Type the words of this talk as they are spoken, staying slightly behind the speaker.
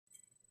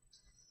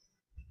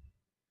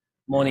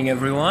Morning,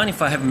 everyone.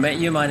 If I haven't met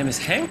you, my name is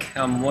Hank.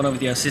 I'm one of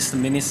the assistant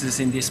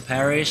ministers in this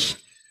parish,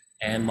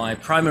 and my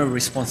primary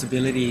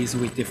responsibility is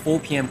with the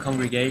 4 p.m.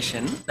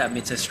 congregation that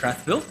meets at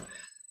Strathfield.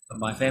 But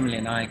my family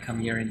and I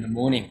come here in the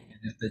morning and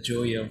have the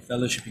joy of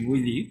fellowshipping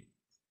with you.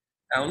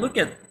 Now look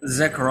at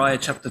Zechariah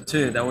chapter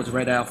 2 that was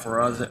read out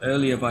for us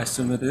earlier by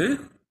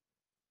Sumadu.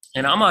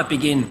 And I might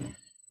begin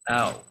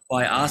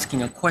by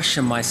asking a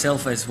question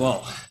myself as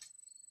well.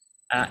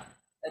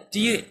 Do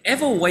you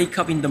ever wake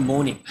up in the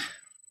morning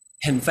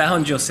and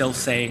found yourself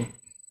saying,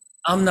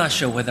 I'm not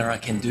sure whether I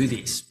can do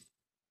this.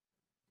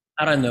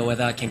 I don't know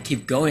whether I can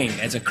keep going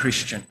as a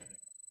Christian.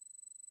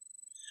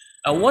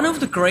 One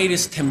of the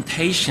greatest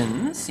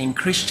temptations in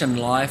Christian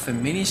life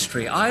and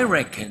ministry, I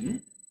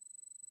reckon,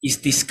 is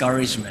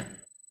discouragement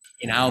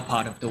in our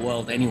part of the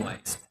world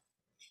anyways.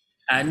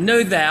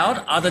 No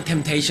doubt other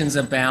temptations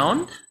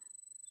abound,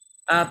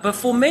 but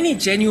for many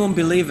genuine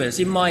believers,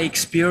 in my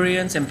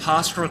experience and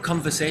pastoral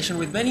conversation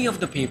with many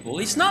of the people,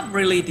 it's not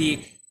really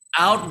the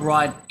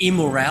outright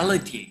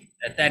immorality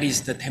that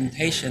is the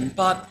temptation,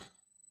 but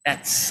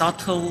that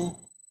subtle,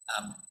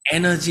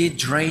 energy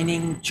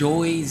draining,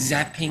 joy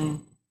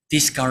zapping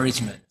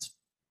discouragement.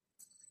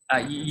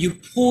 You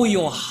pour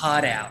your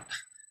heart out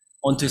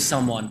onto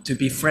someone to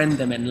befriend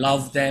them and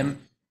love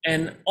them,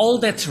 and all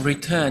that's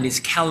returned is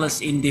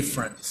callous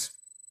indifference.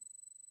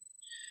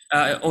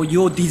 Or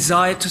your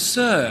desire to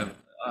serve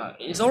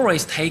is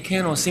always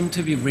taken or seem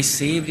to be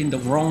received in the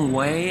wrong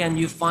way, and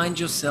you find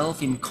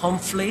yourself in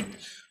conflict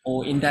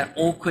or in that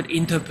awkward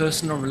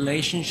interpersonal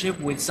relationship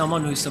with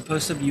someone who's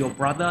supposed to be your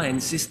brother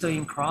and sister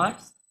in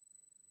Christ.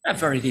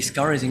 That's very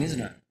discouraging, isn't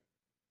it?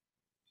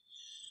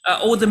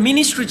 Or the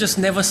ministry just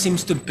never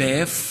seems to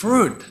bear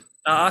fruit.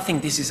 I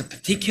think this is a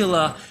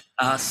particular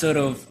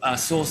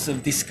source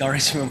of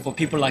discouragement for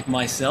people like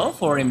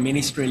myself or in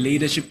ministry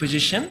leadership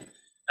position.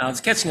 I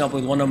was catching up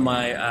with one of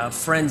my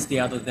friends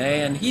the other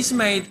day, and he's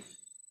made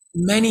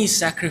many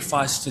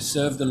sacrifices to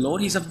serve the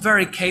Lord. He's a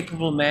very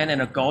capable man and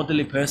a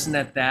godly person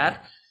at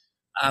that.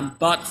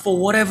 But for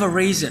whatever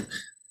reason,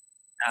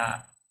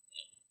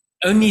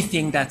 only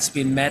thing that's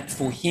been met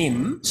for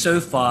him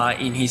so far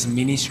in his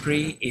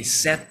ministry is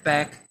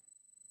setback,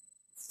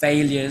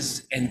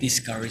 failures, and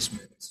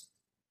discouragement.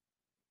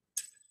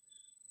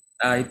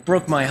 It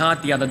broke my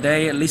heart the other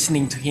day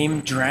listening to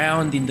him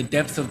drowned in the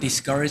depth of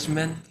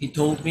discouragement. He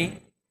told me,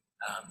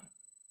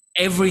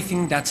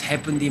 everything that's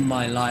happened in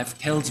my life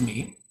tells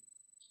me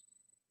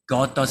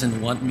God doesn't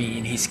want me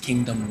in his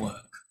kingdom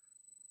work.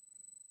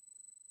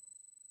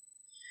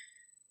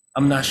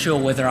 I'm not sure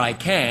whether I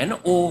can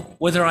or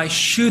whether I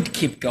should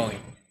keep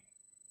going.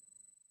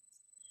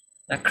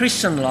 Now,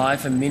 Christian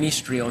life and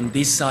ministry on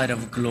this side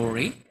of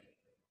glory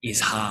is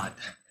hard.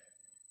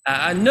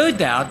 No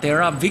doubt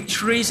there are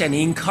victories and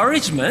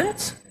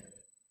encouragement,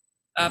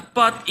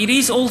 but it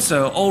is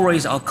also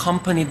always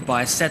accompanied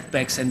by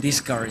setbacks and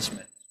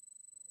discouragement.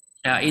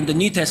 In the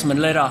New Testament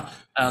letter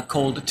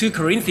called 2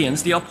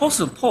 Corinthians, the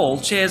Apostle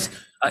Paul shares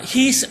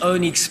his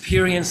own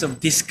experience of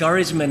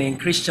discouragement in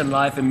Christian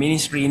life and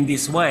ministry in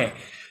this way.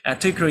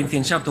 2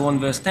 Corinthians chapter 1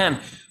 verse 10.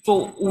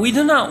 For we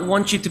do not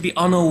want you to be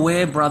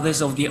unaware, brothers,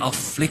 of the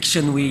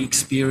affliction we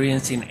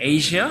experience in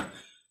Asia.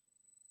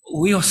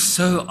 We are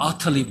so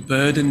utterly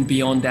burdened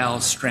beyond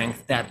our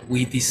strength that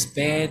we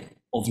despaired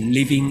of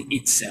living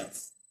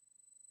itself.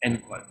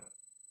 End quote.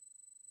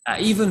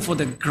 Even for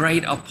the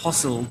great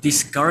apostle,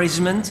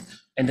 discouragement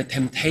and the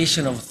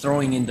temptation of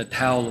throwing in the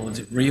towel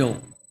was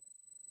real.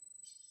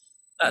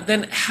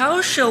 Then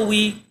how shall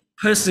we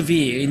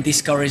persevere in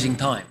discouraging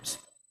times?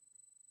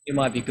 You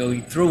might be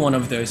going through one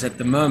of those at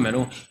the moment.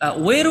 Or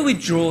where do we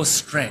draw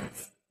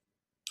strength?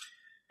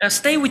 Now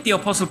stay with the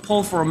Apostle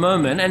Paul for a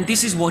moment, and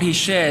this is what he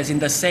shares in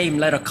the same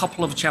letter a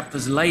couple of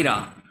chapters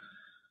later.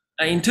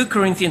 In 2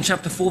 Corinthians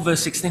chapter 4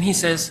 verse 16, he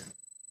says,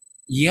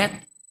 yet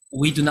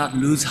we do not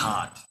lose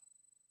heart.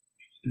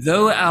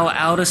 Though our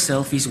outer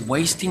self is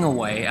wasting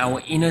away,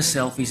 our inner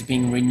self is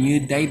being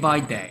renewed day by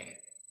day.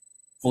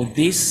 For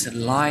this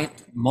light,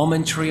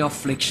 momentary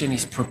affliction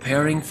is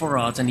preparing for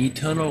us an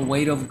eternal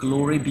weight of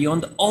glory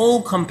beyond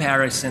all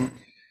comparison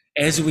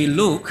as we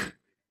look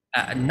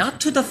not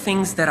to the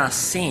things that are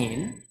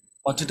seen,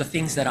 but to the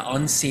things that are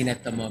unseen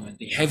at the moment,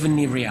 the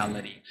heavenly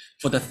reality.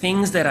 For the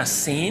things that are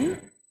seen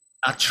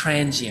are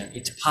transient,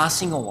 it's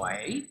passing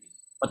away,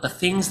 but the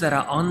things that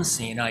are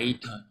unseen are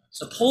eternal.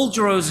 So Paul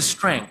draws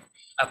strength.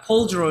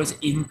 Paul draws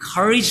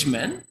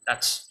encouragement.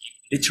 That's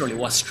literally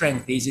what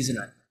strength is, isn't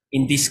it?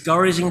 In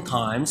discouraging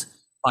times,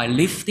 by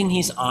lifting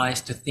his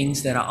eyes to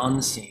things that are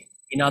unseen.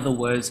 In other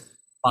words,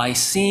 by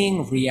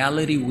seeing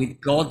reality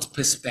with God's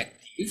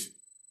perspective,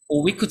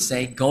 or we could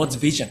say God's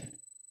vision.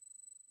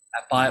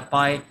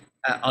 By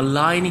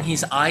aligning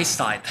his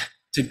eyesight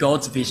to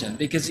God's vision.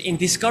 Because in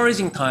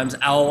discouraging times,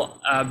 our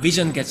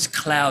vision gets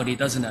cloudy,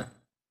 doesn't it?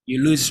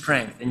 You lose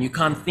strength and you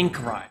can't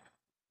think right.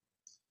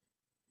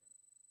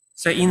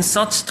 So in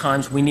such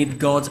times, we need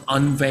God's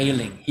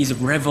unveiling, his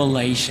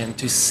revelation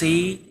to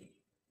see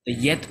the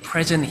yet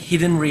present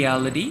hidden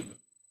reality,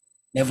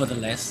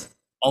 nevertheless,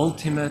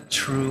 ultimate,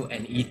 true,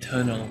 and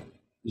eternal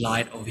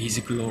light of his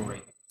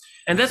glory.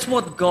 And that's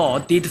what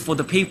God did for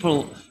the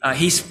people,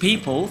 his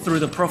people, through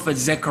the prophet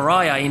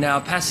Zechariah in our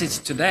passage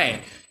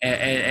today,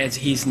 as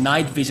his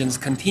night visions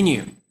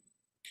continue.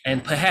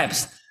 And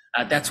perhaps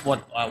that's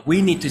what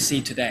we need to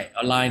see today,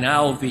 align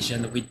our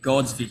vision with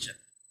God's vision.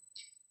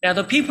 Now,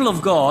 the people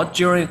of God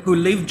who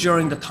lived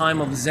during the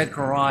time of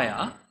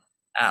Zechariah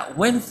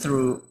went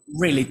through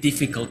really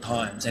difficult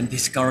times and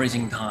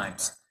discouraging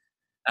times.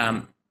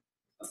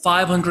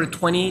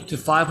 520 to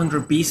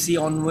 500 BC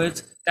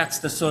onwards, that's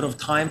the sort of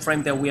time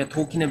frame that we are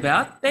talking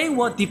about. They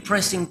were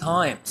depressing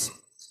times.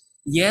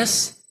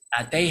 Yes,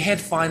 they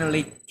had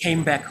finally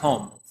came back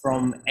home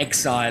from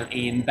exile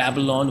in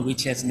Babylon,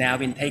 which has now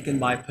been taken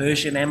by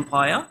Persian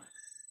Empire.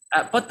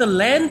 But the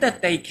land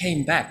that they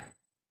came back,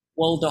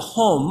 well, the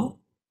home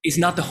is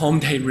not the home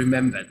they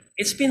remembered.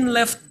 It's been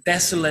left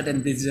desolate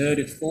and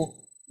deserted for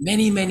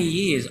many, many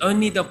years.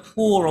 Only the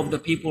poor of the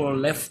people are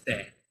left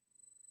there.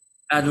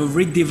 The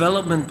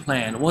redevelopment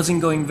plan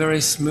wasn't going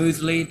very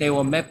smoothly. They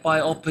were met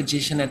by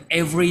opposition at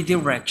every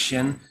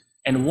direction.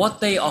 And what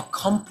they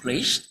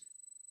accomplished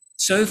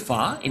so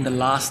far in the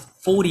last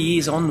 40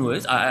 years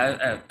onwards,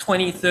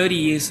 20, 30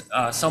 years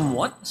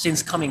somewhat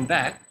since coming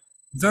back,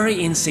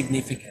 very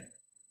insignificant.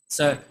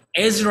 So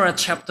Ezra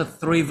chapter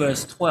 3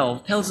 verse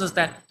 12 tells us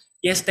that,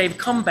 yes, they've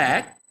come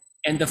back,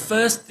 and the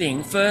first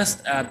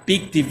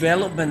big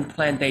development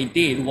plan they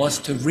did was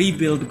to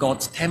rebuild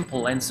God's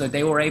temple. And so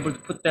they were able to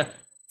put the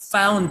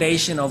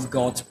foundation of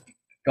God's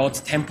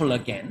temple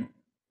again.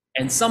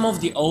 And some of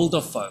the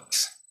older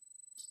folks,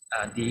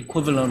 the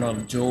equivalent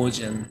of George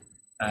and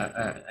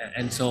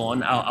so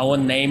on, I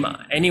won't name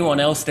anyone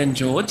else than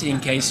George in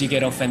case you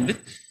get offended,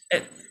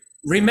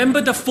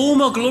 remember the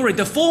former glory,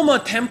 the former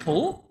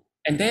temple,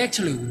 and they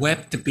actually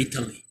wept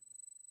bitterly.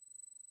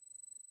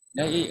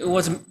 Now, it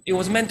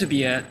was meant to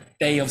be a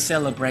day of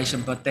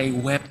celebration, but they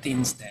wept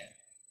instead.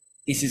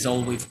 This is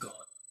all we've got.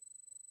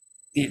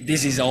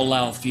 This is all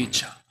our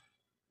future.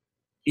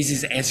 This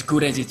is as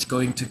good as it's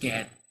going to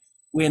get.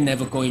 We're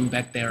never going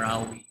back there,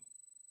 are we?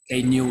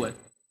 They knew it.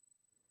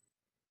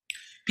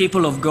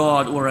 People of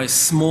God were a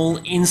small,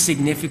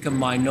 insignificant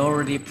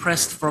minority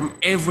pressed from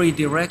every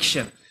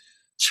direction.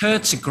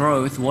 Church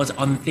growth was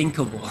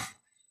unthinkable,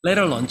 let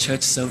alone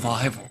church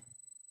survival.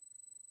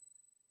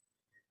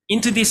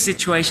 Into this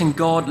situation,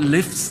 God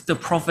lifts the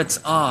prophet's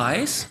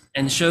eyes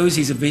and shows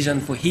his vision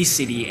for his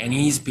city and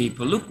his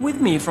people. Look with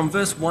me from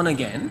verse 1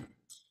 again.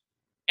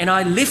 And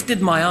I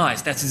lifted my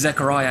eyes, that's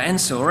Zechariah, and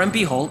saw, and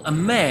behold, a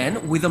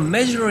man with a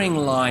measuring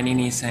line in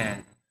his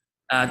hand.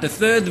 The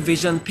third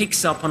vision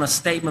picks up on a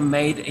statement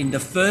made in the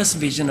first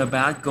vision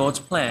about God's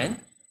plan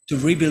to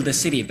rebuild the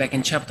city back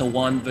in chapter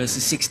 1,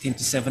 verses 16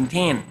 to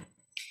 17.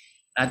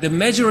 The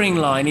measuring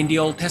line in the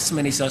Old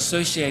Testament is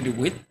associated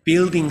with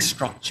building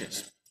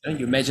structures.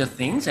 You measure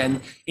things, and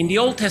in the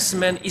Old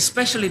Testament,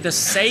 especially the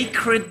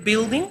sacred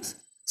buildings,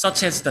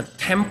 such as the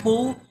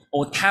temple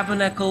or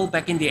tabernacle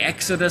back in the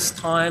Exodus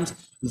times,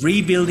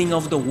 rebuilding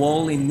of the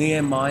wall in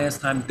Nehemiah's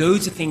time,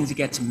 those things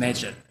get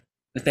measured,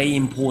 that they're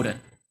important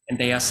and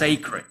they are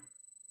sacred.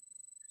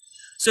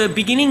 So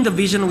beginning the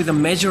vision with a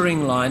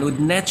measuring line would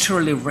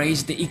naturally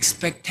raise the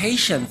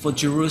expectation for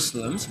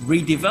Jerusalem's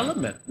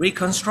redevelopment,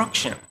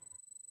 reconstruction.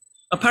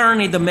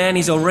 Apparently the man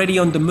is already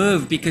on the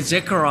move because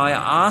Zechariah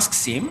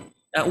asks him,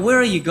 where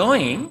are you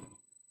going?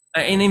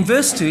 And in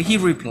verse 2, he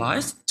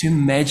replies, to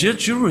measure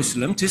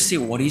Jerusalem to see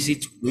what is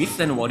its width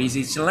and what is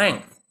its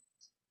length.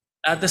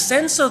 The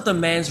sense of the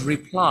man's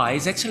reply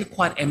is actually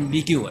quite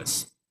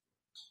ambiguous.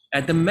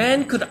 The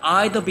man could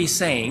either be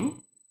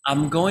saying,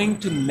 I'm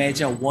going to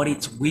measure what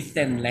its width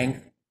and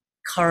length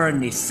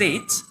currently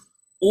sits,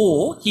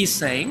 or he's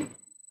saying,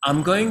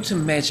 I'm going to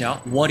measure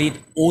what it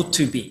ought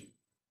to be.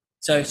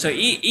 So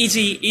is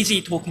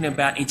he talking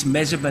about its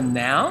measurement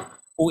now,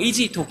 or is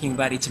he talking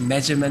about its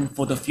measurement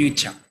for the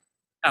future?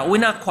 We're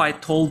not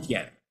quite told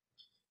yet.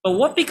 But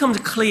what becomes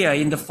clear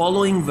in the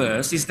following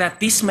verse is that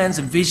this man's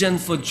vision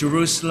for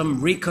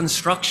Jerusalem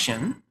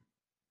reconstruction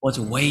was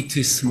way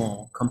too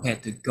small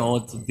compared to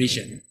God's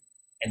vision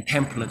and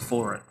template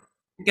for it.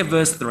 Look at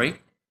verse 3.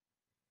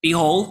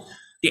 Behold,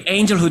 the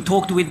angel who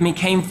talked with me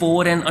came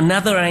forward, and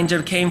another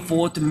angel came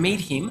forward to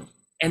meet him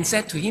and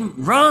said to him,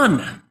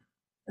 run.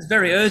 It's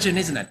very urgent,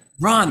 isn't it?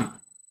 Run.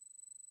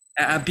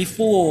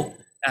 Before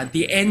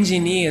the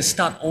engineers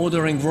start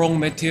ordering wrong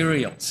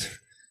materials.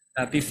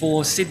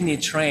 Before Sydney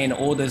Train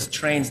orders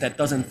trains that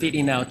doesn't fit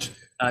in our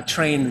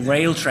train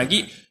rail track.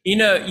 You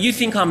know, you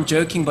think I'm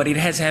joking, but it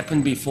has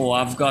happened before.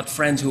 I've got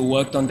friends who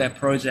worked on that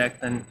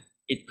project, and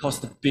it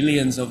cost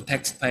billions of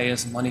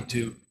taxpayers' money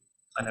to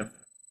kind of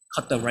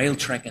cut the rail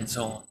track and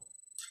so on.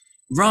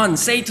 Run,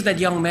 say to that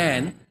young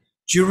man,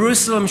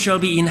 Jerusalem shall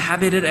be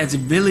inhabited as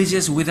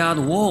villages without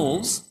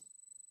walls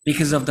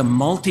because of the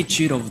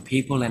multitude of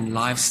people and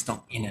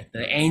livestock in it.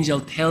 The angel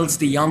tells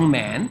the young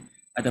man,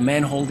 the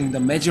man holding the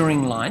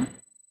measuring line,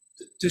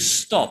 to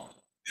stop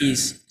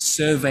his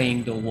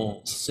surveying the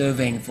walls,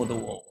 surveying for the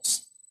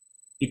walls,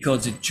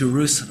 because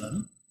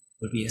Jerusalem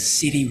will be a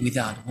city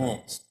without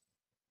walls.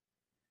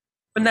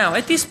 But now,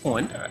 at this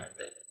point,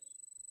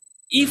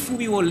 if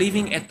we were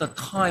living at the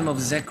time of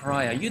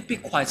Zechariah, you'd be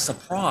quite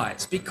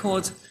surprised,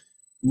 because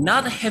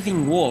not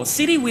having walls,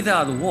 city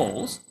without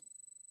walls,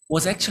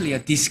 was actually a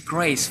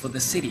disgrace for the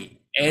city,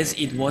 as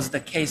it was the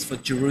case for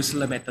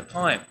Jerusalem at the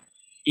time.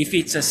 If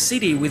it's a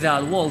city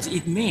without walls,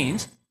 it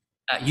means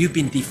you've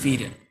been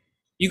defeated.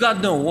 You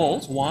got no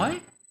walls.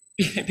 Why?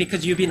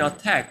 Because you've been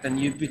attacked and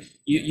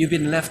you've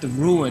been left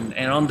ruined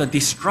and under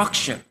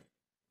destruction.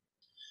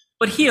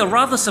 But here,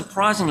 rather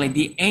surprisingly,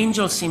 the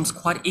angel seems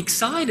quite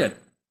excited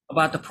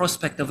about the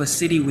prospect of a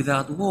city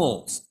without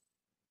walls.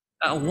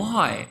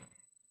 Why?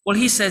 Well,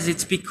 he says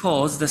it's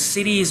because the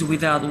city is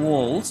without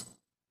walls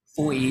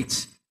for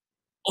its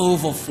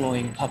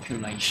overflowing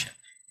population.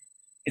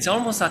 It's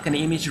almost like an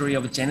imagery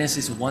of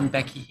Genesis 1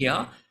 back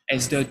here,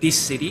 as though this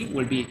city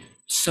will be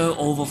so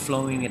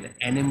overflowing in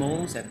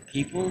animals and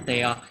people.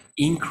 They are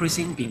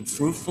increasing, being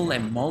fruitful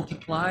and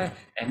multiply,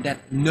 and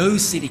that no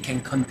city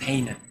can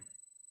contain it.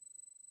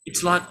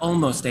 It's like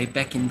almost they're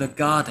back in the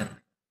garden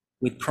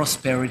with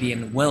prosperity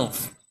and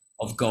wealth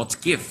of God's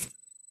gift.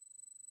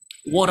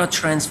 What a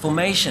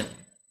transformation.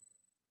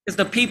 Because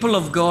the people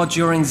of God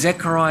during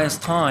Zechariah's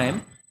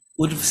time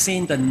would have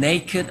seen the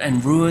naked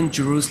and ruined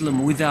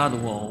Jerusalem without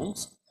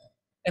walls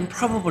and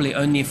probably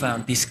only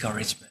found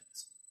discouragement.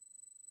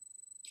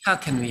 How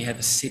can we have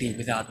a city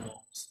without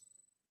walls?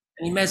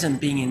 And imagine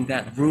being in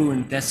that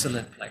ruined,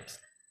 desolate place.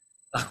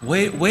 Like,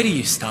 where do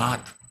you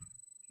start?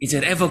 Is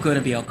it ever going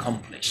to be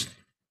accomplished?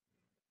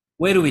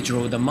 Where do we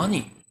draw the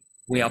money?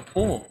 We are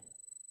poor.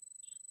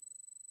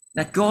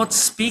 Now, God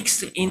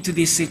speaks into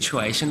this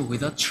situation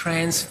with a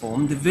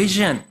transformed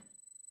vision.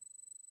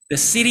 The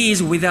city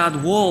is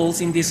without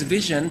walls in this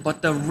vision,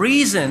 but the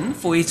reason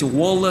for its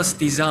wallless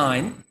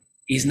design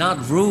is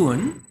not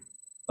ruin,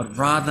 but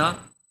rather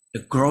the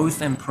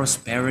growth and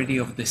prosperity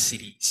of the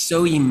city,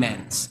 so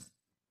immense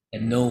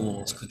that no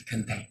walls could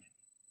contain it.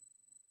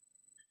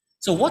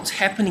 So what's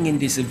happening in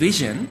this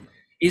vision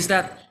is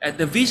that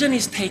the vision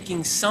is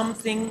taking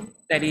something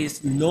that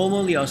is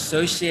normally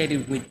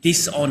associated with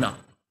dishonor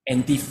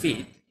and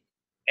defeat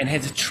and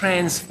has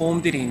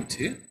transformed it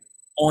into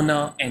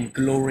honor and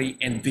glory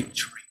and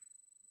victory.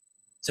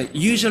 So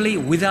usually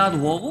without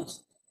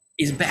walls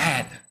is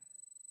bad,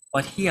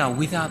 but here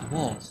without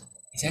walls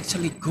is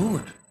actually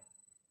good.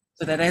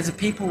 So that as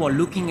people were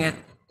looking at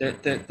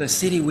the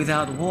city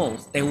without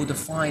walls, they would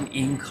find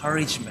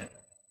encouragement.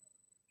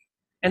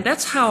 And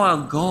that's how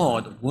our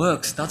God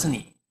works, doesn't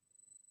he?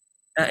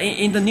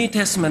 In the New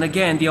Testament,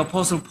 again, the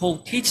Apostle Paul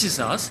teaches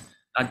us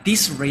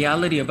this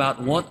reality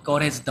about what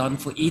God has done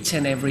for each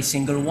and every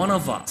single one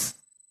of us.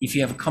 If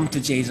you have come to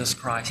Jesus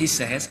Christ, he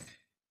says,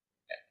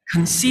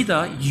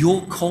 consider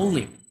your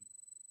calling.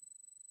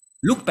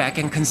 Look back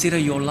and consider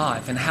your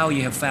life and how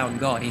you have found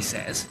God, he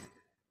says.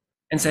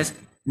 And says,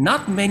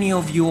 not many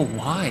of you are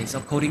wise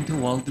according to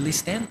worldly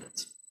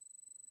standards.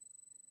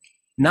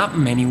 Not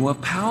many were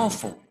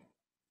powerful.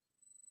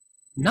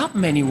 Not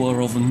many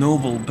were of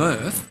noble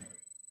birth.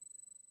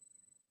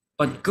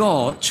 But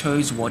God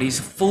chose what is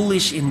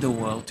foolish in the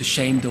world to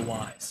shame the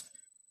wise.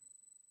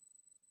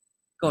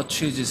 God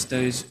chooses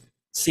those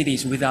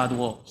cities without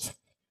walls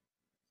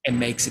and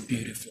makes it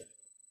beautiful.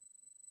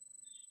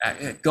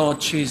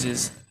 God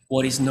chooses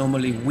what is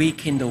normally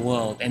weak in the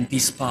world and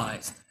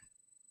despised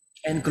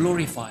and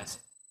glorifies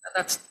it.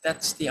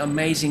 That's the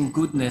amazing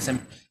goodness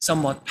and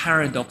somewhat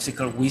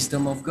paradoxical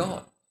wisdom of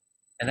God.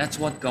 And that's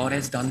what God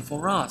has done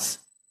for us,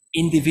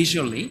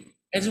 individually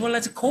as well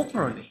as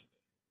corporately.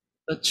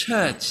 The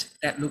church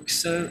that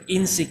looks so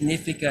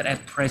insignificant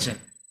at present,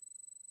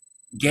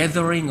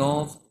 gathering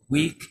of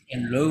weak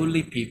and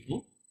lowly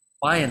people,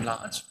 by and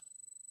large,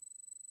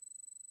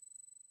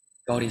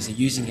 God is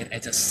using it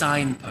as a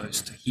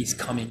signpost to his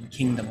coming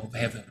kingdom of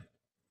heaven.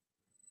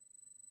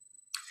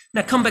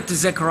 Now come back to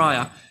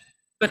Zechariah.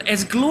 But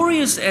as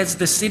glorious as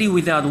the city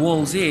without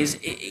walls is,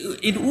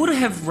 it would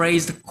have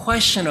raised a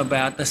question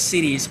about the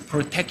city's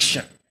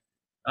protection.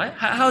 Right?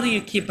 How do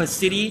you keep a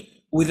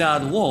city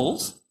without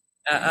walls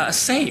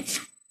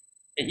safe?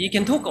 You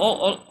can talk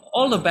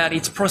all about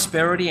its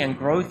prosperity and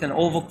growth and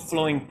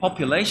overflowing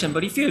population,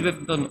 but if you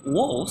have done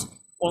walls,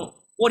 well,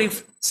 what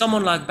if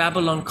someone like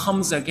Babylon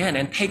comes again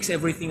and takes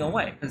everything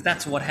away? Because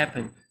that's what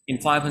happened in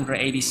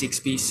 586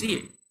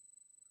 BC.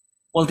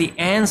 Well, the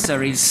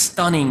answer is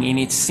stunning in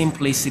its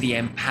simplicity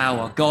and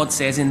power. God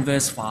says in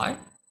verse 5,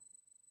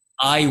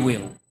 I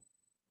will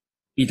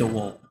be the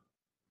wall.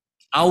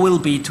 I will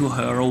be to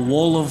her a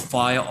wall of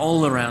fire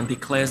all around,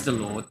 declares the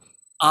Lord.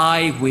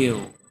 I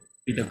will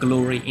be the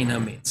glory in her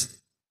midst.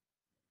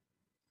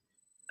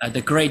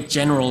 The great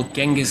general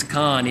Genghis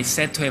Khan is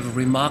said to have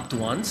remarked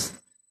once,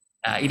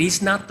 it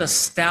is not the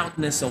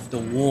stoutness of the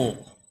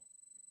wall,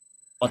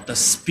 but the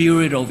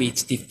spirit of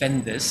its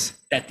defenders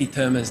that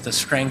determines the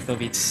strength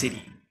of its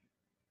city.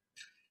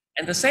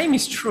 And the same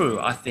is true,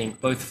 I think,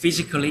 both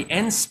physically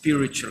and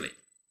spiritually.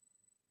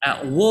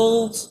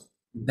 Walls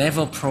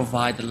never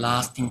provide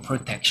lasting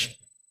protection.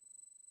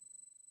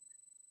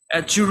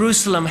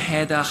 Jerusalem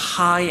had a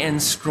high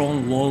and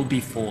strong wall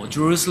before.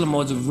 Jerusalem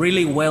was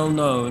really well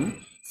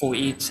known for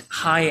its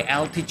high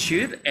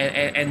altitude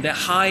and the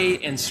high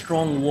and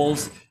strong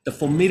walls, the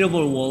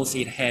formidable walls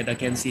it had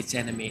against its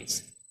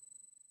enemies.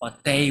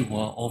 But they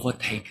were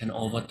overtaken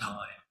over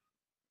time.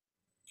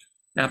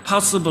 Now,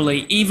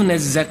 possibly, even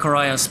as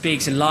Zechariah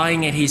speaks,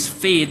 lying at his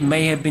feet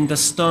may have been the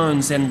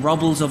stones and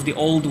rubbles of the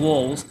old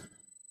walls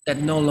that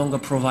no longer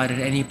provided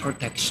any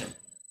protection.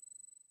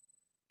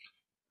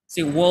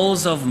 See,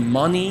 walls of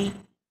money,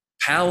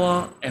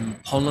 power,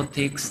 and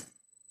politics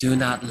do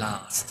not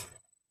last.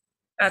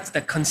 That's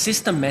the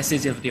consistent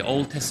message of the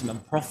Old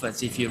Testament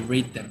prophets if you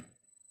read them.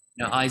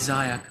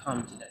 Isaiah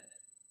comes.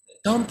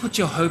 Don't put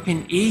your hope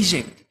in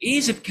Egypt.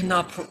 Egypt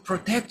cannot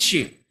protect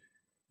you.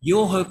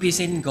 Your hope is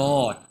in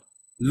God,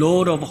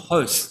 Lord of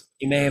hosts.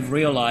 You may have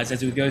realized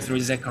as we go through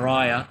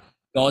Zechariah,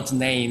 God's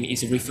name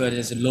is referred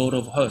as Lord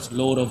of hosts,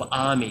 Lord of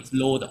armies,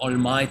 Lord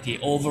Almighty,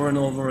 over and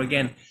over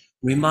again,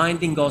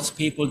 reminding God's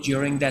people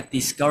during that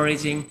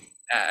discouraging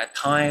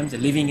times,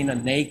 living in a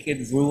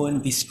naked,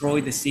 ruined,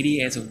 destroyed the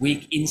city as a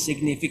weak,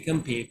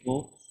 insignificant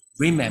people.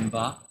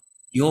 Remember,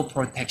 your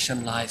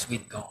protection lies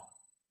with God.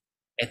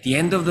 At the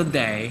end of the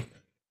day,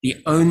 the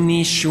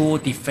only sure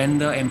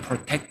defender and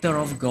protector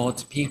of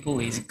God's people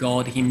is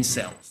God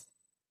himself,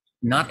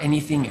 not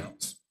anything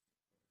else.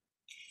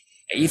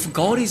 If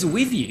God is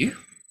with you,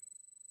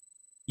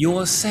 you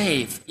are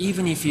safe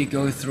even if you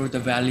go through the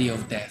valley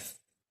of death,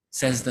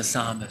 says the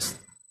psalmist.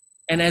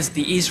 And as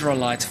the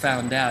Israelites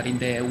found out in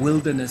their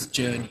wilderness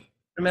journey,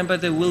 remember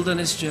the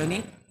wilderness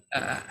journey?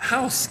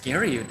 How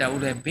scary that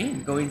would have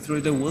been, going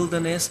through the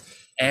wilderness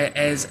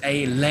as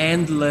a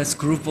landless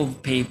group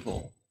of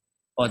people.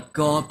 But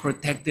God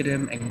protected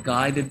them and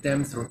guided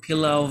them through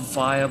pillar of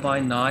fire by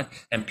night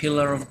and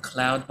pillar of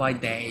cloud by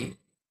day.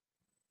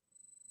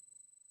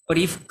 But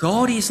if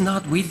God is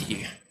not with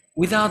you,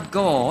 without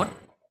God,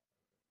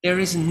 there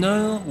is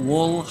no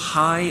wall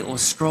high or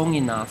strong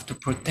enough to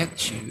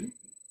protect you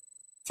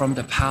from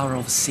the power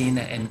of sin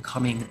and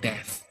coming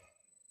death.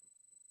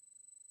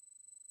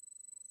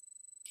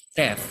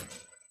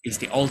 Death is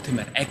the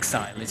ultimate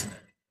exile, isn't it?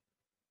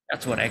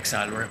 That's what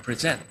exile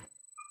represents.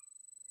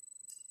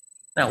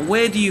 Now,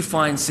 where do you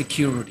find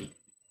security?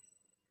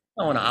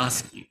 I want to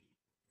ask you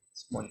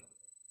this morning.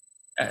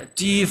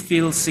 Do you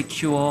feel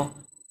secure,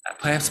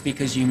 perhaps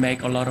because you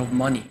make a lot of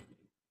money?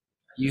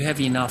 You have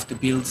enough to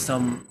build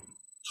some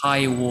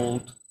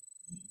high-walled,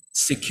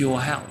 secure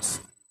house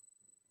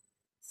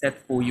set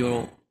for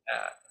your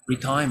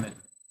retirement.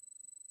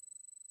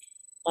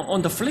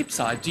 On the flip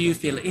side, do you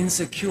feel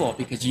insecure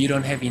because you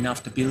don't have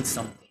enough to build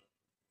something?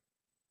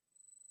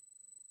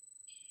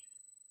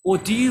 Or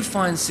do you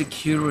find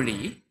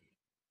security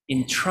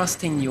in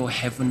trusting your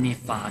Heavenly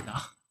Father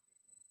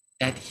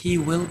that He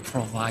will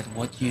provide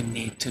what you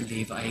need to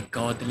live a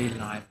godly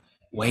life,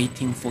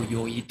 waiting for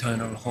your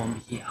eternal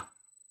home here?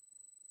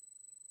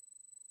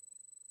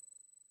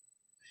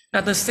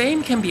 Now, the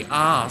same can be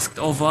asked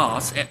of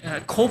us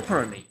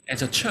corporately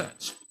as a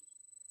church.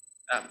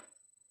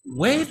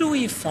 Where do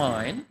we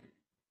find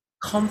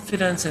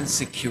confidence and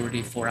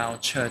security for our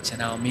church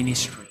and our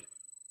ministry?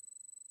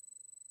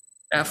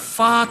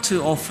 Far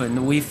too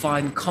often, we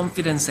find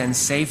confidence and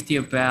safety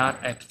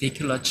about a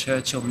particular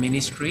church or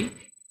ministry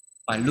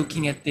by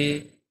looking at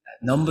the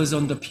numbers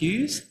on the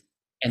pews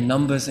and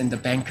numbers in the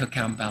bank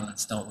account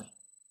balance, don't we?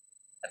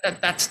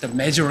 That's the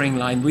measuring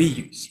line we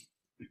use.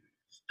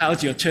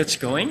 How's your church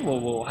going?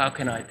 Well, how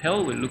can I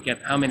tell? We look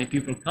at how many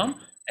people come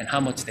and how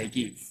much they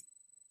give.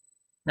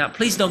 Now,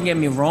 please don't get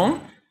me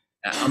wrong.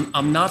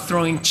 I'm not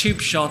throwing cheap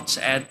shots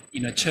at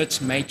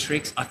church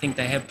matrix. I think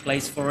they have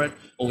place for it,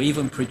 or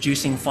even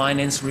producing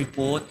finance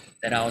report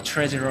that our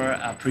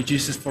treasurer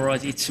produces for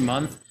us each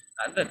month.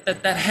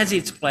 That has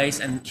its place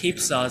and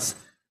keeps us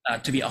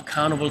to be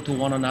accountable to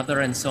one another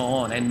and so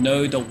on, and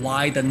know the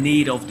wider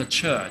need of the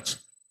church.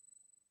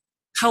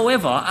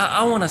 However,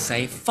 I want to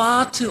say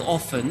far too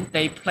often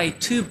they play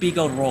too big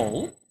a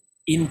role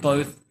in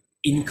both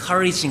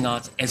encouraging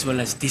us as well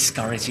as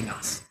discouraging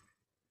us.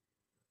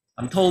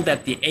 I'm told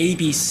that the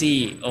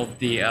ABC of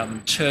the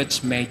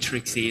church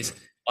matrix is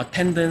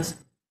attendance,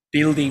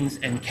 buildings,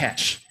 and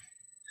cash.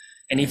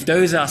 And if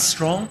those are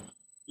strong,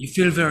 you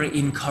feel very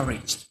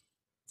encouraged.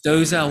 If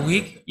those are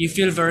weak, you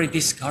feel very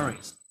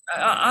discouraged.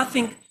 I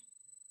think,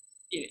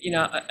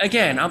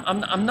 again,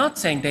 I'm not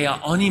saying they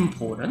are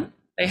unimportant.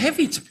 They have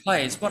its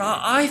place, but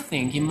I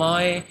think in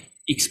my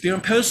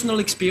experience, personal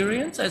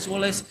experience, as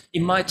well as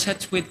in my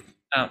chats with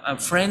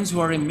friends who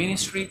are in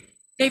ministry,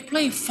 they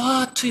play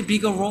far too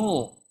big a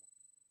role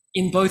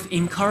in both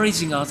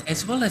encouraging us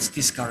as well as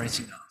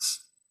discouraging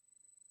us.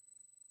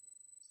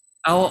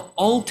 Our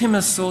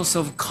ultimate source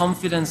of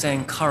confidence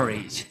and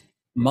courage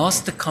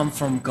must come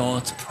from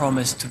God's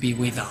promise to be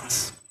with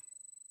us.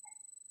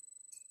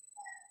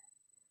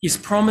 His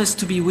promise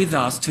to be with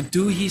us, to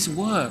do His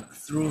work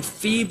through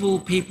feeble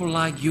people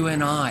like you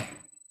and I,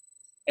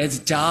 as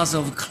jars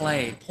of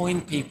clay,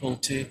 point people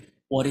to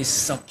what is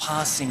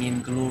surpassing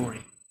in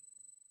glory.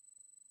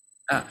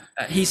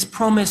 His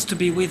promise to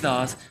be with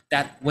us,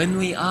 that when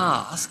we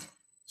ask,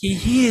 He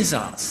hears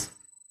us.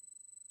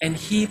 and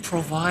he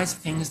provides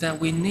things that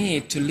we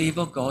need to live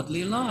a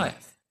godly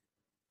life.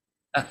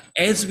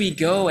 As we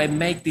go and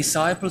make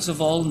disciples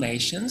of all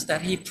nations,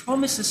 that he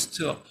promises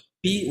to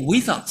be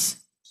with us,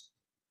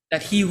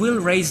 that he will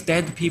raise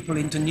dead people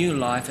into new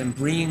life and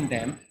bringing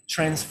them,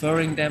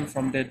 transferring them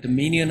from the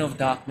dominion of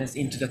darkness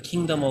into the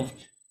kingdom of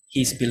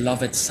his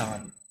beloved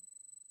Son,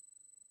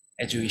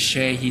 as we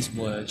share his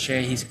word,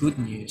 share his good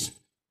news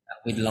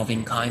with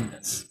loving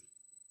kindness.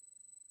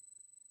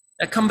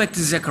 Now come back to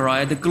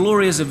Zechariah. The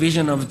glorious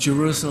vision of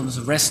Jerusalem's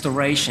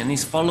restoration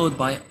is followed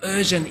by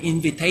urgent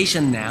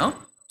invitation now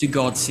to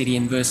God's city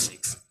in verse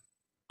 6.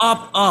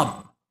 Up,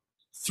 up,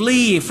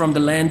 flee from the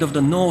land of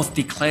the north,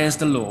 declares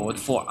the Lord,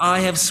 for I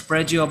have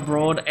spread you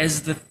abroad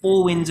as the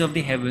four winds of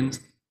the heavens,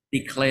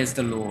 declares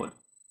the Lord.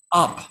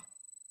 Up,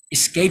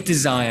 escape to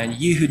Zion,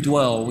 you who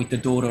dwell with the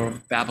daughter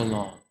of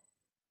Babylon.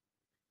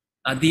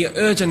 The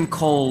urgent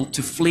call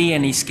to flee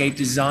and escape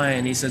to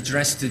Zion is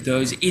addressed to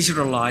those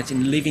Israelites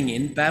living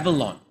in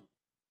Babylon,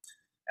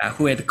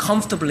 who had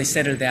comfortably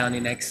settled down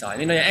in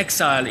exile.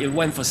 Exile, it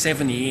went for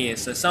 70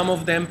 years. So some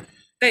of them,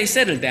 they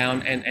settled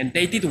down and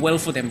they did well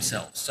for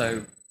themselves.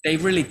 So they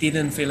really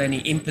didn't feel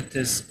any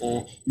impetus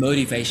or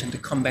motivation to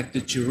come back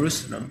to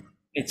Jerusalem.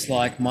 It's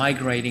like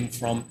migrating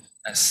from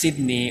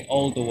Sydney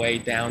all the way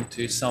down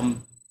to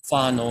some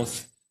far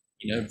north,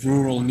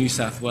 rural New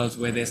South Wales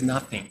where there's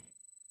nothing.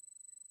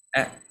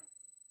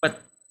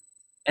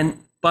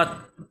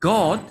 But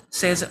God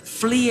says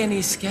flee and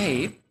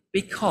escape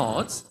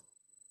because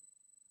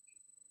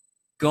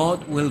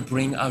God will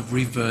bring a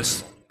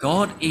reversal.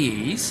 God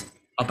is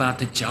about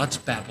to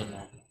judge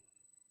Babylon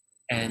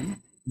and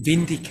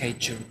vindicate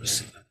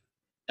Jerusalem.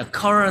 The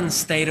current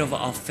state of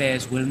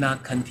affairs will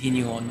not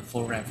continue on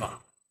forever.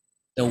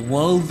 The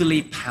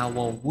worldly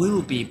power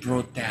will be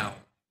brought down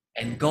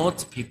and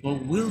God's people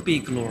will be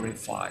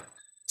glorified.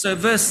 So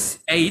verse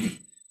 8,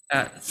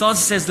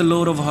 thus says the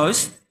Lord of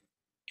hosts,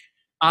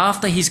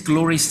 after his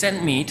glory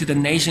sent me to the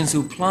nations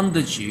who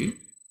plundered you,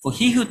 for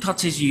he who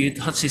touches you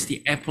touches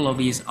the apple of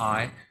his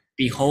eye.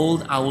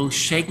 Behold, I will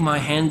shake my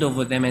hand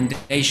over them, and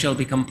they shall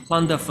become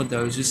plunder for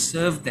those who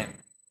serve them.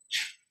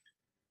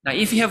 Now,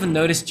 if you haven't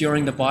noticed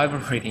during the Bible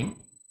reading,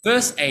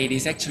 verse 8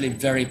 is actually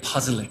very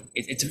puzzling.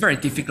 It's a very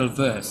difficult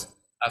verse.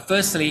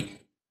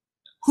 Firstly,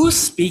 who's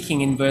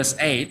speaking in verse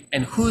 8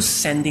 and who's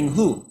sending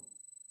who?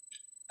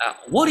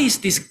 What is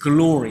this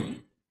glory?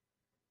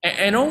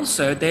 And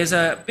also, there's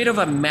a bit of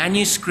a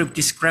manuscript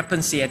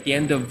discrepancy at the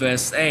end of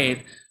verse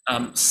 8.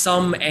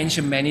 Some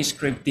ancient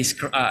manuscript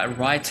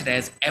write it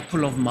as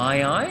apple of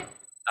my eye,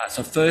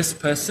 so first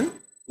person,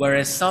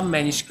 whereas some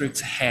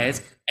manuscripts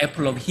has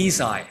apple of his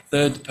eye,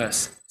 third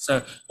person.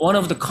 So one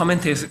of the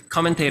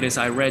commentators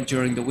I read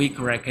during the week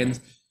reckons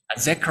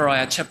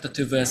Zechariah chapter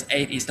 2 verse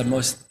 8 is the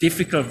most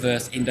difficult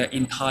verse in the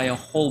entire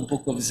whole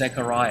book of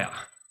Zechariah.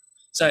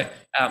 So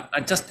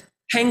just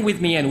hang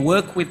with me and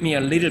work with me a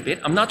little bit.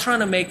 I'm not trying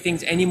to make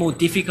things any more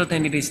difficult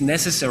than it is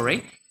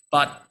necessary,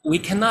 but we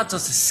cannot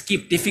just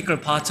skip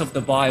difficult parts of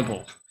the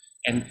Bible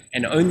and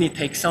only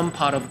take some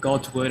part of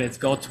God's word as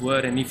God's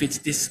word. And if it's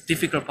this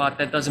difficult part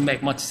that doesn't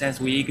make much sense,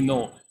 we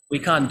ignore. We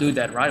can't do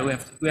that, right?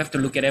 We have to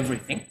look at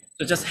everything.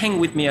 So just hang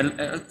with me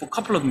for a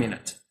couple of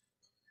minutes.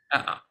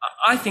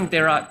 I think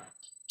there are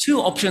two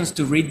options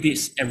to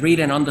read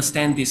and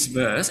understand this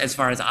verse as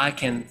far as I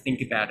can think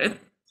about it.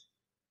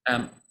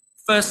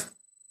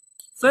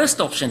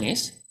 First option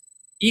is,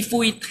 if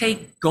we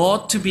take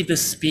God to be the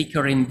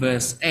speaker in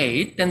verse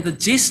 8, then the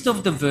gist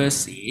of the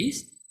verse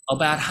is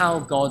about how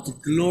God's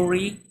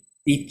glory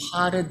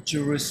departed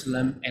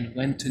Jerusalem and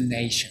went to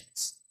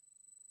nations,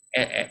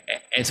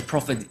 as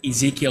prophet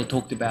Ezekiel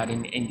talked about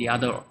in the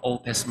other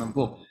Old Testament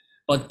book.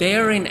 But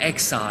there in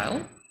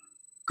exile,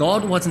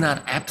 God was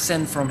not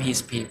absent from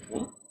his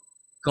people.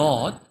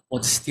 God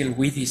was still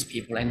with his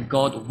people, and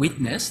God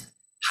witnessed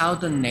how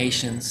the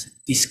nations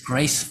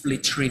disgracefully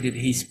treated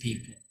his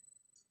people.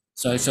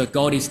 So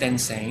God is then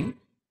saying,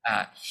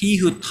 he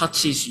who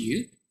touches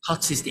you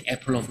touches the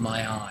apple of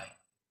my eye.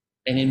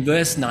 And in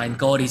verse 9,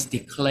 God is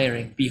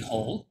declaring,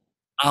 behold,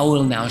 I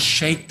will now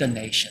shake the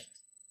nation.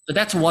 So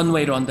that's one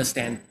way to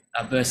understand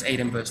verse 8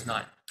 and verse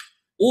 9.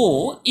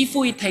 Or if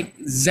we take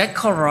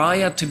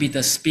Zechariah to be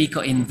the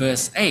speaker in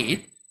verse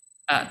 8,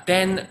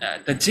 then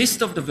the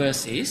gist of the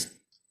verse is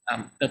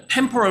the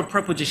temporal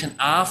preposition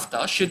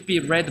after should be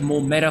read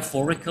more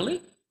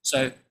metaphorically.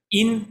 So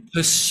in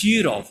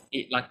pursuit of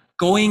it, like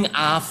going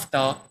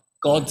after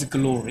God's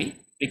glory,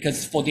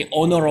 because for the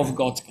honor of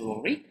God's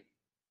glory,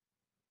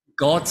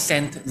 God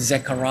sent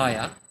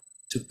Zechariah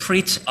to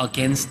preach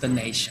against the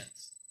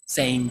nations,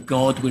 saying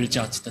God will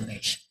judge the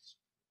nations.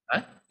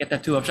 Right? Get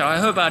that two options. I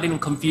hope I didn't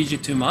confuse you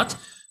too much.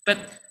 But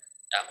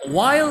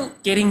while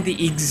getting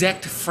the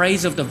exact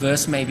phrase of the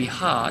verse may be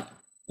hard,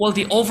 well,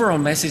 the overall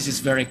message is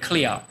very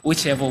clear,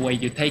 whichever way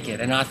you take it.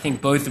 And I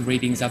think both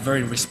readings are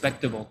very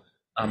respectable.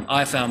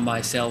 I found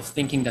myself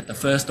thinking that the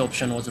first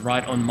option was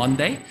right on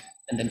Monday.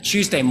 And then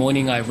Tuesday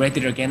morning, I read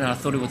it again and I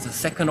thought it was the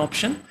second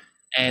option.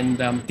 And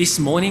this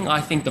morning,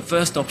 I think the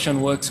first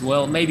option works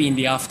well. Maybe in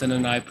the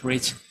afternoon I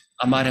preach,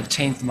 I might have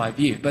changed my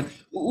view. But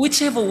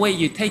whichever way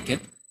you take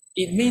it,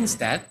 it means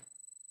that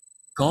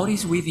God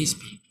is with his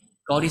people.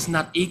 God is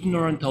not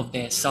ignorant of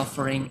their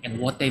suffering and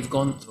what they've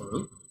gone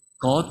through.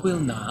 God will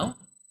now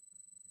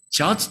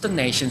judge the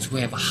nations who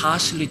have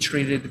harshly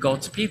treated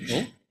God's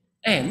people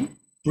and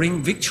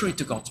bring victory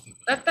to God's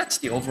people. That's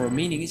the overall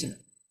meaning, isn't it?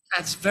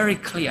 That's very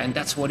clear, and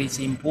that's what is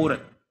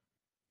important.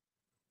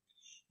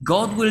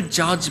 God will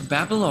judge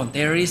Babylon.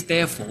 There is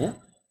therefore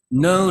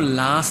no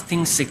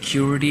lasting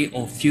security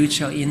or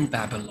future in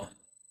Babylon,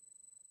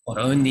 but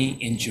only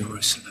in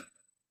Jerusalem.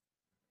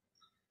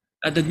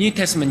 The New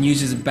Testament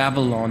uses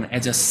Babylon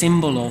as a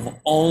symbol of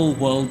all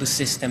world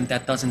system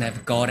that doesn't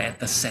have God at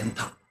the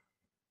center.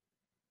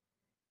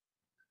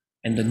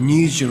 And the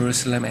New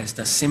Jerusalem as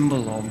the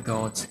symbol of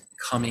God's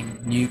coming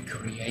new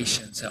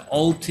creation. So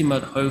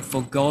ultimate hope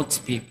for God's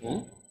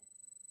people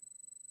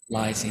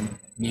lies in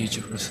New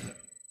Jerusalem.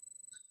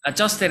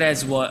 Just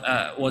as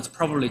was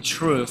probably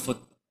true for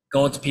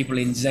God's people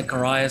in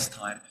Zechariah's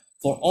time,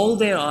 for all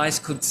their eyes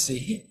could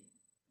see,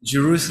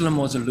 Jerusalem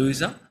was a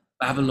loser,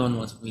 Babylon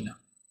was a winner.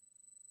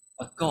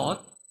 But God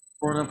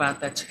brought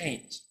about that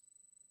change.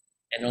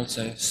 And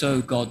also,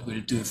 so God will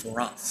do for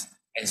us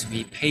as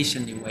we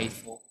patiently wait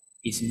for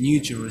his new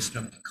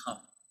Jerusalem to come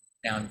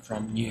down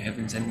from new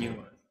heavens and new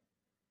earth.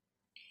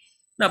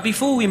 Now,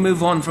 before we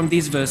move on from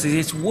these verses,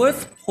 it's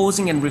worth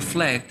pausing and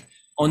reflect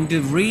on the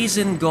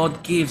reason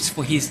God gives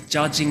for his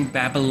judging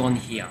Babylon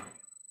here.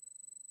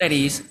 That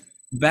is,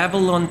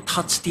 Babylon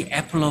touched the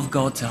apple of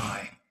God's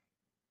eye.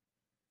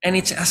 And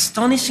it's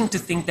astonishing to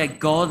think that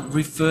God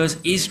refers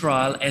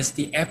Israel as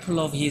the apple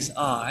of his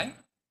eye,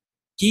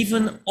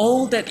 given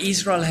all that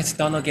Israel has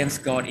done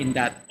against God in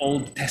that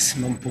Old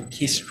Testament book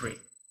history.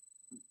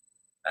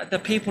 The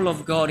people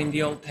of God in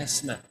the Old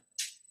Testament,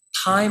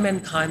 time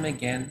and time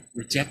again,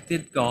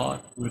 rejected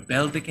God,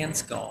 rebelled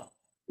against God,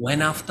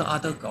 went after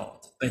other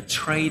gods,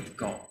 betrayed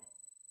God.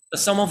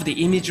 Some of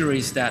the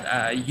imageries that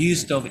are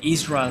used of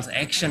Israel's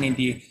action in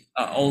the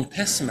Old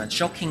Testament,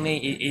 shockingly,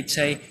 it's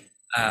a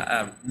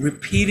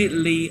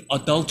repeatedly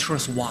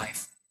adulterous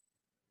wife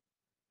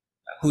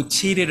who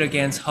cheated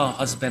against her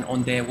husband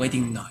on their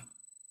wedding night.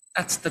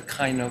 That's the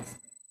kind of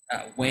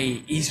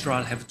way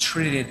Israel have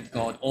treated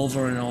God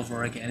over and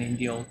over again in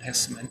the Old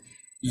Testament.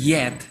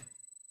 Yet,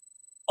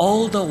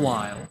 all the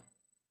while,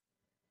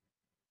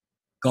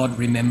 God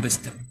remembers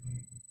them.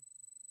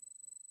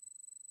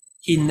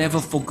 He never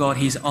forgot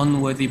his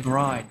unworthy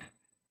bride,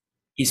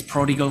 his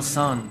prodigal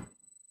son.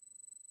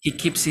 He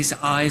keeps his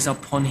eyes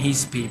upon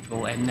his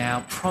people and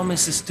now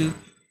promises to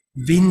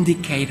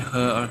vindicate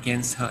her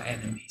against her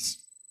enemies.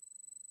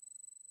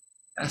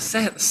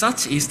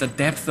 Such is the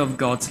depth of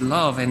God's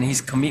love and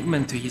his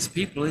commitment to his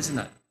people, isn't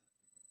it?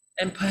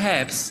 And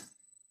perhaps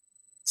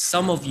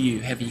some of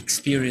you have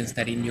experienced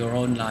that in your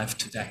own life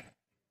today.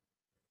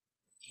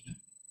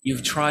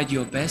 You've tried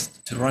your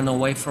best to run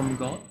away from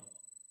God.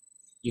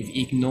 You've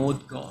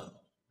ignored God,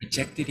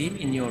 rejected him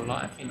in your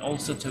life in all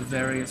sorts of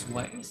various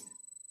ways.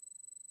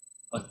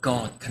 But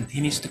God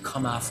continues to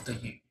come after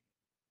you,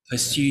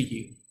 pursue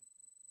you,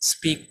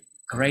 speak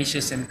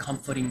gracious and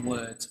comforting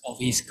words of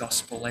his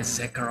gospel, as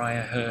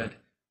Zechariah heard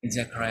in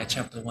Zechariah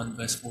chapter 1,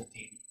 verse 14,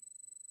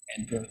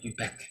 and brought you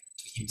back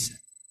to himself.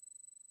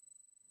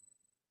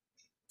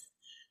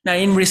 Now,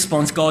 in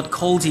response, God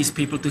calls his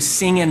people to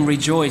sing and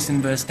rejoice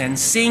in verse 10.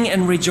 Sing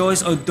and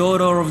rejoice, O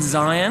daughter of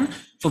Zion,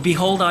 for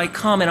behold, I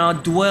come and I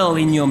dwell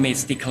in your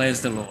midst,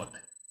 declares the Lord.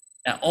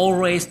 Now,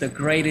 always the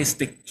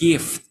greatest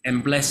gift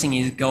and blessing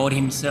is God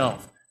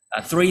himself.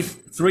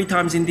 Three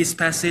times in this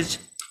passage,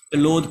 the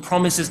Lord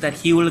promises that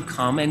he will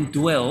come and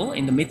dwell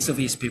in the midst of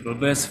his people.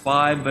 Verse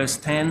 5, verse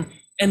 10,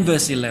 and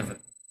verse 11.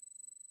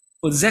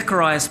 For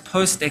Zechariah's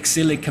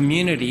post-exilic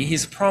community,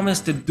 his promise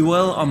to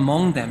dwell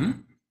among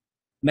them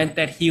meant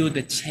that he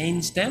would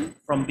change them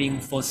from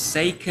being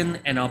forsaken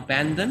and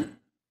abandoned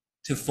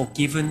to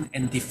forgiven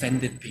and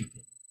defended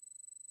people.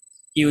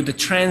 He would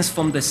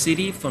transform the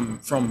city from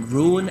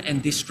ruin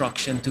and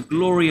destruction to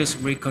glorious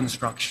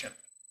reconstruction,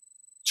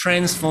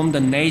 transform the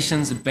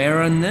nation's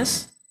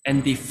barrenness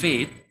and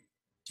defeat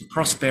to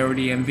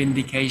prosperity and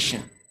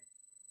vindication.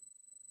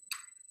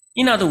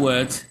 In other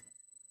words,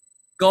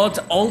 God's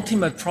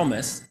ultimate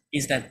promise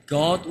is that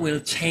God will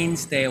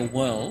change their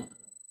world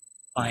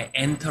by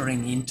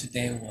entering into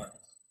their world.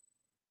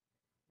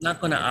 I'm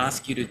not going to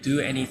ask you to do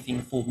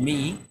anything for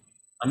me.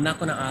 I'm not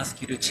going to ask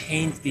you to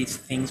change these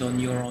things on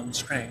your own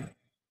strength.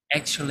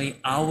 Actually,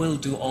 I will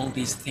do all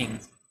these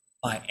things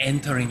by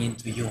entering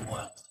into your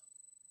world.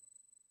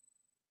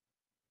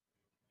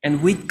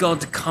 And with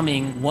God's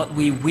coming, what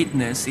we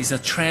witness is a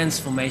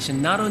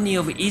transformation not only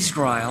of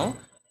Israel,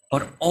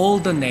 but all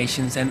the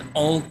nations and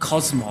all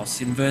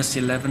cosmos. In verse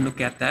 11,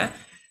 look at that.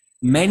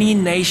 Many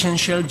nations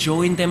shall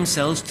join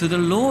themselves to the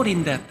Lord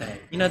in that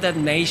day. You know, that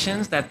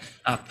nations that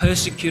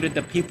persecuted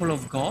the people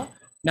of God,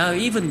 now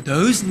even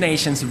those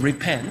nations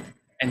repent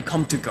and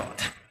come to God.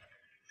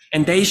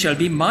 And they shall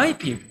be my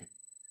people.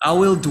 I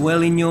will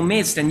dwell in your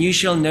midst, and you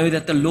shall know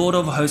that the Lord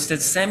of hosts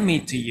has sent me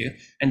to you,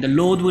 and the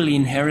Lord will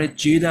inherit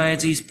Judah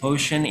as his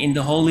portion in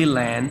the Holy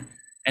Land,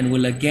 and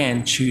will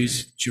again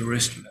choose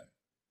Jerusalem.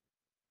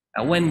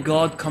 When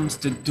God comes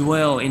to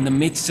dwell in the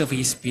midst of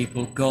his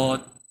people,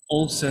 God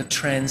also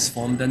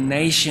transforms the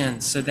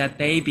nations so that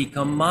they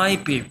become my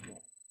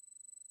people.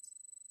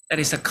 That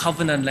is a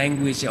covenant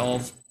language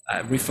of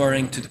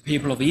referring to the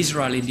people of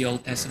Israel in the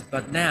Old Testament,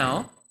 but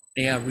now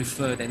they are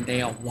referred and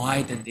they are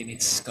widened in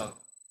its scope.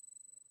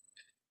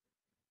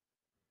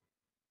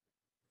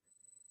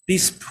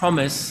 This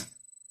promise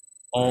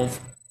of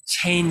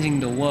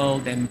changing the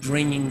world and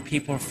bringing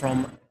people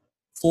from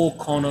four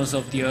corners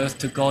of the earth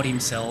to God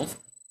himself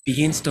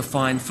begins to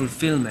find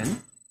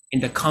fulfillment in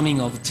the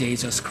coming of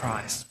Jesus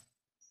Christ.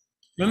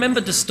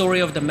 Remember the story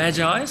of the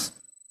Magi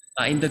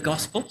in the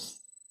Gospels?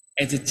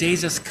 As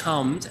Jesus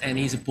comes and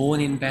is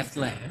born in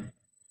Bethlehem,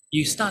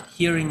 you start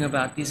hearing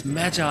about these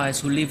Magi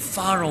who live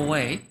far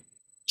away,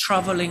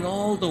 traveling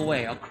all the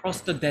way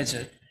across the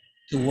desert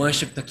to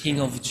worship the King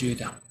of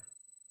Judah.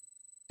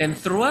 And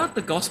throughout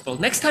the Gospel,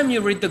 next time you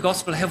read the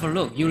Gospel, have a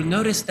look. You'll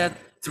notice that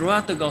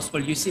throughout the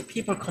Gospel, you see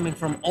people coming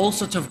from all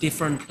sorts of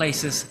different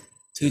places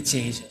to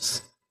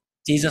Jesus.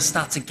 Jesus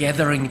starts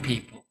gathering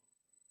people.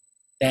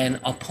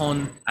 Then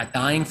upon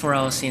dying for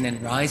our sin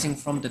and rising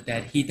from the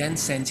dead, he then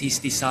sends his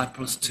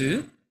disciples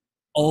to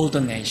all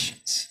the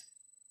nations.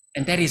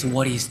 And that is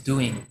what he's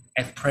doing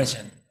at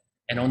present.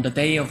 And on the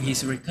day of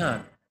his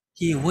return,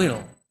 he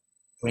will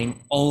bring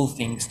all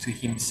things to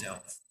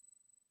himself.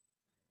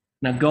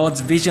 Now, God's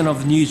vision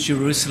of New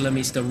Jerusalem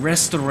is the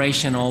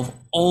restoration of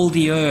all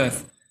the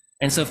earth.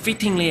 And so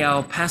fittingly,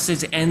 our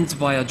passage ends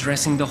by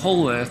addressing the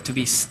whole earth to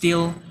be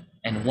still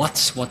and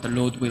watch what the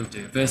Lord will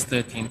do. Verse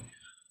 13,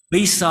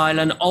 be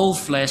silent, all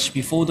flesh,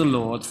 before the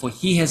Lord, for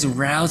he has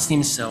roused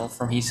himself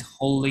from his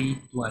holy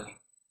dwelling.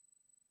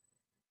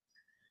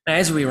 Now,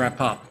 as we wrap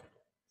up,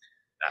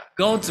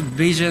 God's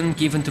vision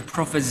given to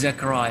Prophet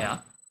Zechariah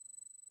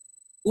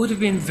would have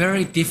been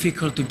very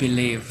difficult to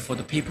believe for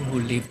the people who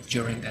lived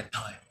during that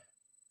time.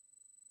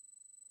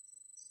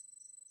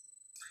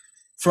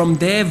 From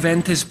their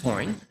vantage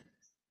point,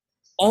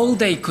 all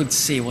they could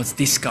see was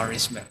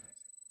discouragement.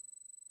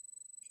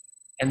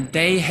 And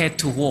they had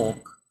to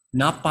walk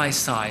not by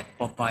sight,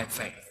 but by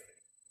faith.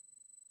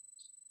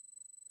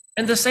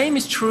 And the same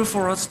is true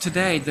for us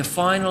today. The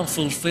final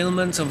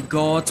fulfillment of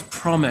God's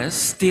promise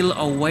still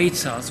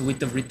awaits us with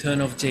the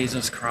return of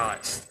Jesus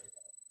Christ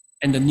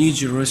and the New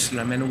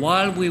Jerusalem. And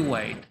while we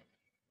wait,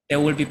 there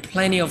will be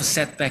plenty of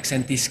setbacks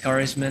and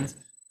discouragements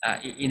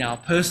in our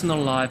personal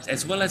lives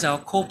as well as our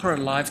corporate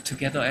life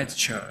together at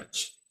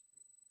church.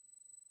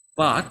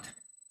 But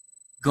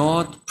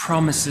God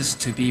promises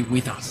to be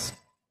with us.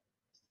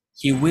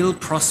 He will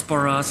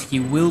prosper us, he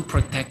will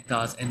protect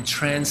us and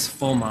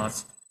transform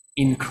us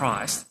in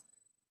Christ,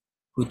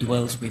 who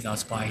dwells with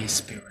us by his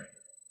Spirit.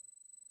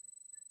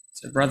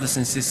 So brothers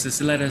and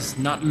sisters, let us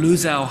not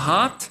lose our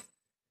heart,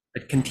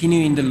 but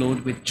continue in the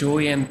Lord with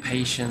joy and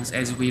patience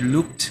as we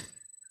look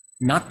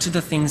not to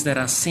the things that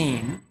are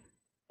seen,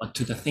 but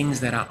to the things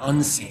that are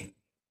unseen.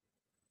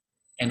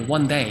 And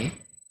one day,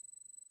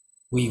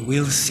 we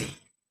will see.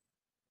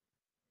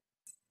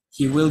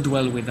 He will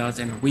dwell with us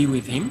and we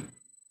with him.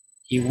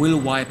 He will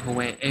wipe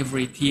away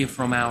every tear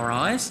from our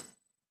eyes.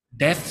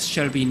 Death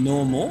shall be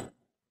no more.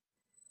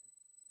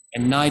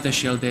 And neither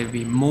shall there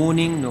be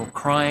mourning, nor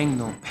crying,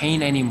 nor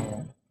pain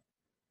anymore,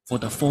 for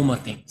the former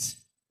things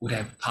would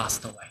have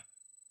passed away.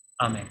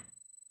 Amen.